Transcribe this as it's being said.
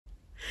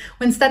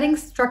When studying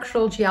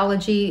structural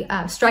geology,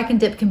 strike and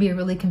dip can be a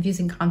really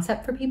confusing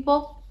concept for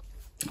people.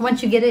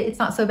 Once you get it, it's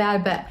not so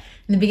bad, but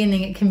in the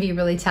beginning it can be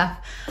really tough.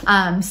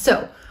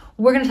 So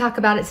we're going to talk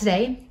about it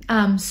today.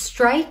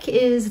 Strike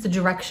is the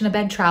direction a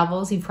bed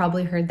travels. You've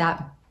probably heard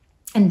that.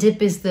 And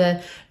dip is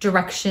the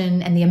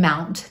direction and the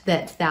amount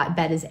that that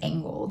bed is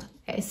angled.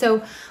 Okay,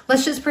 so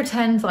let's just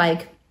pretend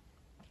like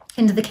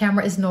into the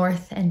camera is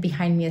north and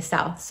behind me is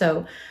south.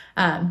 So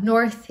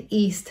north,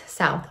 east,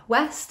 south,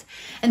 west.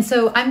 And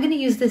so I'm going to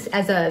use this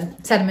as a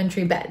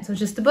sedimentary bed. So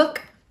just a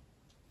book,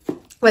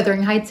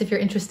 Weathering Heights, if you're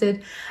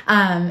interested.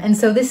 And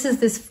so this is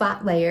this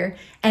flat layer,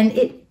 and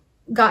it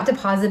got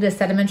deposited as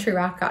sedimentary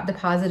rock, got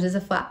deposited as a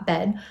flat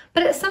bed.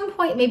 But at some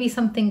point, maybe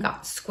something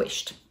got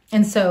squished.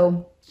 And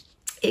so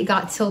it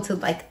got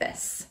tilted like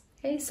this.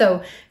 Okay, so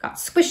it got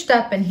squished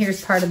up, and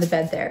here's part of the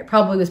bed there. It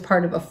probably was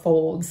part of a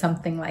fold,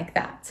 something like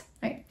that.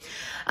 Right?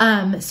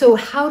 So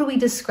how do we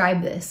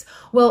describe this?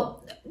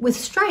 Well, with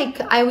strike,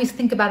 I always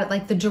think about it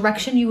like the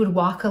direction you would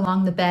walk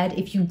along the bed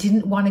if you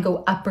didn't want to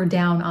go up or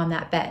down on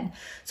that bed.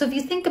 So if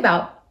you think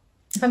about,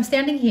 if I'm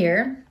standing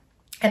here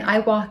and I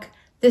walk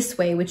this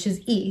way, which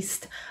is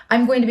east,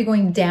 I'm going to be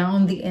going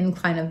down the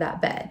incline of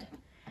that bed.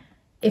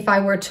 If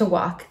I were to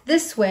walk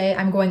this way,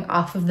 I'm going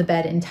off of the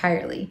bed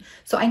entirely.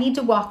 So I need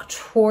to walk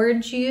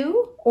towards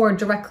you or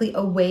directly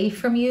away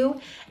from you.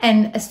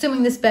 And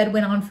assuming this bed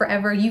went on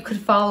forever, you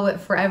could follow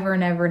it forever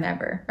and ever and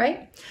ever,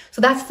 right?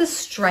 So that's the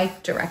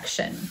strike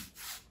direction.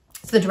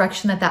 It's the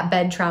direction that that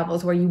bed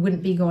travels, where you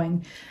wouldn't be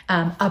going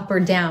up or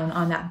down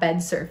on that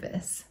bed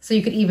surface. So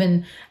you could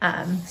even,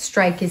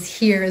 strike is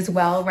here as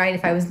well, right?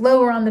 If I was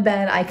lower on the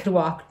bed, I could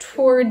walk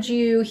towards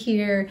you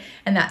here,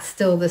 and that's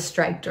still the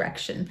strike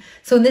direction.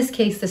 So in this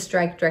case, the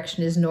strike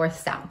direction is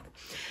north-south.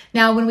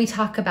 Now, when we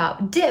talk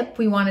about dip,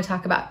 we want to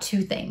talk about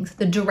two things: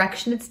 the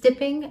direction it's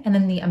dipping and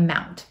then the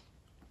amount.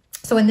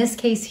 So in this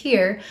case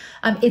here,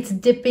 it's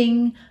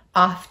dipping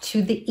off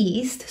to the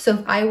east. So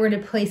if I were to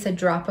place a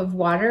drop of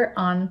water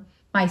on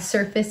my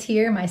surface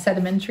here, my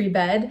sedimentary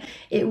bed,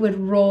 it would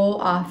roll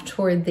off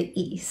toward the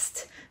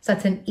east. So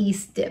that's an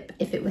east dip.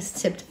 If it was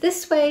tipped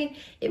this way,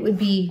 it would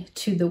be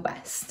to the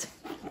west.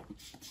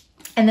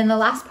 And then the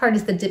last part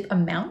is the dip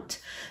amount.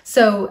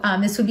 So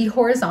this would be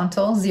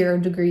horizontal, 0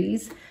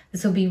 degrees.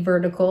 This will be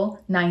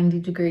vertical, 90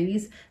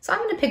 degrees. So I'm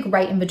going to pick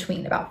right in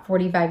between, about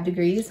 45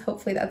 degrees.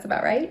 Hopefully that's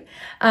about right.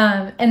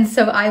 And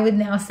so I would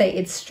now say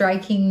it's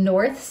striking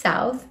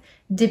north-south,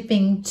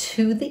 dipping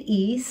to the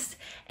east,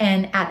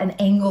 and at an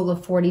angle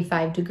of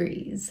 45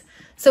 degrees.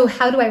 So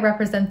how do I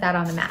represent that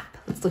on the map?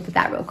 Let's look at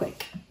that real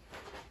quick.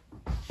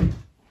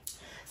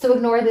 So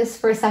ignore this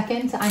for a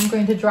second. I'm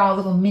going to draw a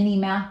little mini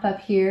map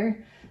up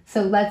here.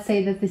 So let's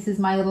say that this is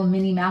my little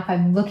mini map.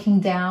 I'm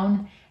looking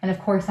down, and of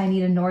course I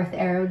need a north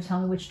arrow to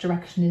tell me which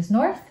direction is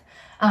north.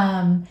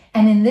 And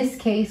in this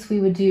case,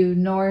 we would do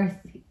north,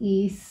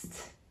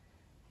 east,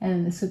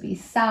 and this would be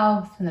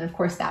south, and then of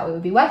course that way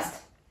would be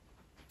west.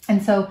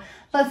 And so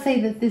let's say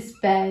that this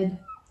bed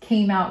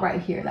came out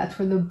right here. That's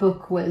where the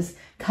book was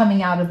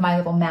coming out of my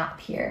little map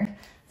here.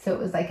 So it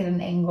was like at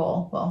an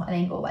angle, well, an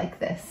angle like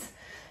this.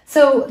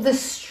 So the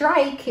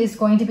strike is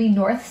going to be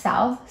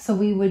north-south. So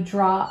we would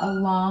draw a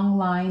long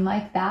line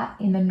like that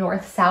in the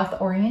north-south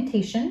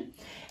orientation.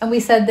 And we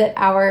said that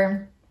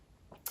our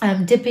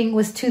dipping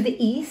was to the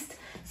east.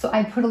 So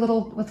I put a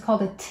little, what's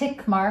called a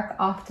tick mark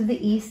off to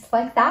the east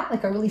like that,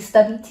 like a really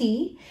stubby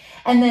T.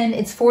 And then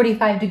it's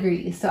 45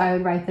 degrees. So I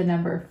would write the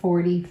number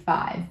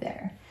 45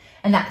 there.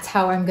 And that's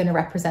how I'm going to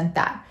represent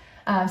that.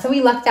 So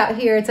we lucked out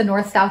here. It's a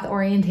north-south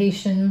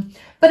orientation.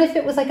 But if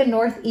it was like a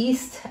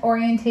northeast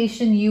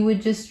orientation, you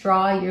would just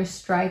draw your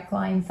strike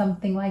line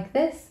something like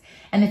this.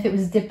 And if it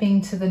was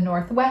dipping to the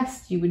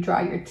northwest, you would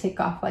draw your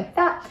tick off like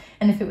that.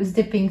 And if it was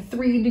dipping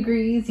 3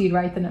 degrees, you'd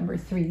write the number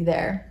 3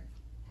 there.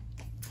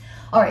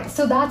 All right,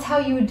 so that's how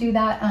you would do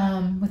that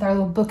with our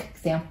little book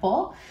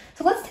example.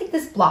 So let's take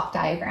this block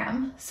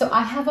diagram. So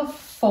I have a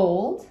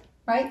fold,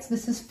 right? So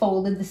this is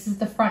folded. This is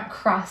the front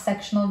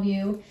cross-sectional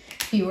view.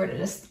 If you were to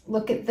just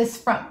look at this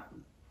front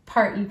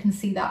part, you can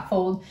see that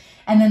fold.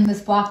 And then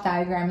this block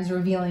diagram is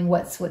revealing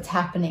what's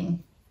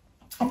happening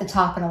at the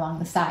top and along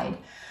the side.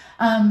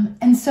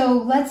 And so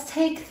let's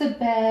take the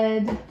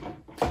bed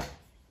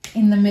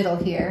in the middle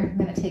here.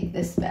 I'm going to take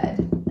this bed,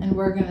 and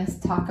we're going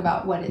to talk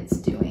about what it's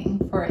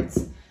doing for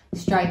its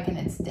strike and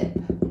its dip.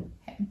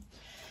 Okay.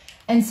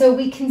 And so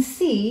we can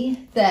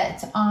see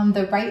that on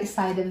the right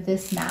side of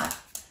this map,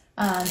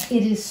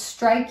 it is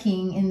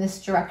striking in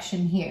this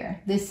direction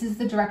here. This is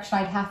the direction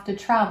I'd have to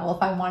travel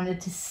if I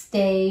wanted to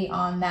stay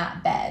on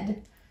that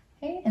bed.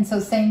 Okay, and so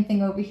same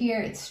thing over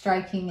here, it's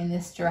striking in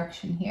this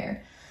direction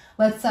here.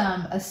 Let's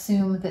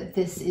assume that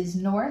this is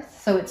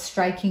north, so it's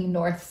striking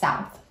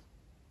north-south.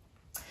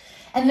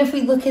 And if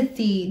we look at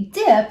the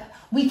dip,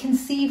 we can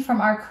see from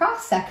our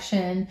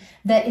cross-section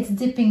that it's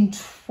dipping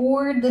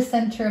toward the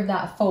center of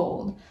that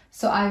fold.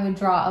 So I would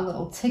draw a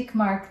little tick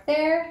mark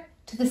there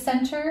to the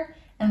center,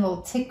 and a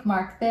little tick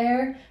mark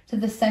there to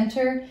the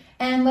center.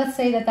 And let's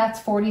say that that's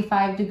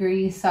 45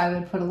 degrees. So I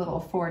would put a little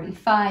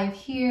 45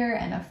 here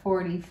and a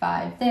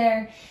 45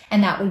 there.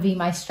 And that would be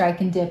my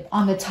strike and dip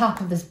on the top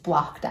of this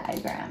block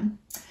diagram.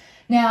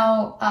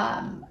 Now,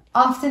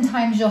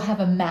 oftentimes you'll have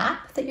a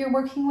map that you're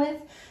working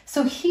with.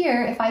 So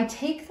here, if I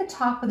take the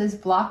top of this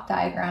block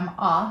diagram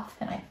off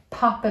and I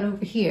pop it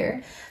over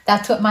here,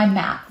 that's what my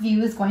map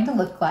view is going to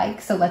look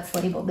like. So let's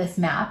label this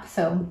map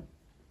so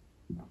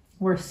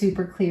we're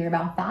super clear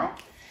about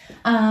that.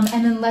 And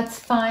then let's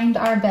find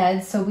our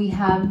bed. So we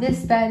have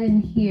this bed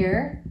in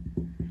here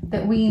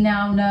that we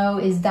now know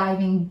is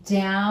diving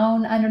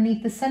down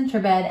underneath the center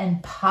bed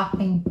and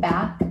popping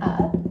back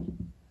up,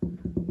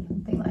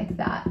 something like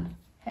that.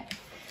 Okay.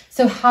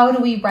 So how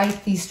do we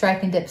write these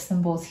strike and dip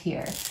symbols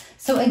here?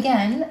 So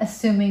again,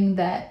 assuming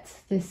that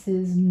this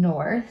is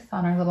north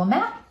on our little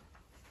map,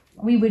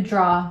 we would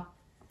draw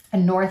a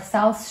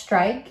north-south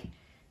strike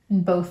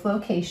in both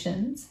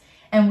locations.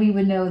 And we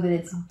would know that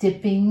it's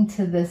dipping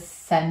to the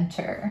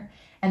center.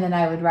 And then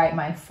I would write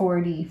my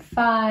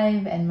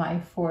 45 and my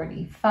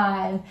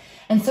 45.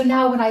 And so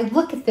now when I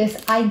look at this,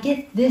 I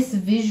get this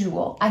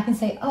visual. I can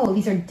say, oh,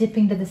 these are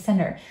dipping to the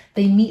center.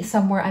 They meet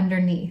somewhere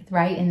underneath,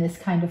 right? In this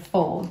kind of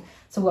fold.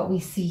 So what we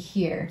see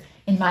here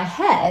in my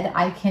head,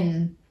 I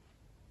can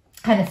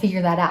kind of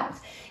figure that out.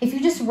 If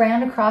you just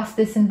ran across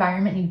this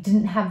environment and you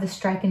didn't have the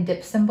strike and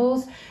dip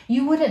symbols,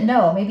 you wouldn't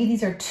know. Maybe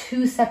these are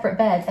two separate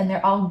beds and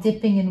they're all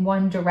dipping in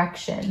one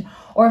direction.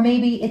 Or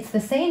maybe it's the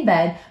same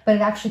bed, but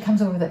it actually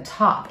comes over the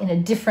top in a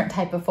different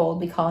type of fold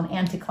we call an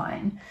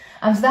anticline.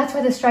 So that's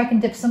why the strike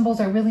and dip symbols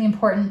are really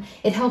important.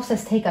 It helps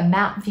us take a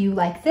map view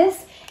like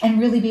this and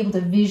really be able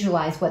to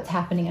visualize what's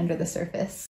happening under the surface.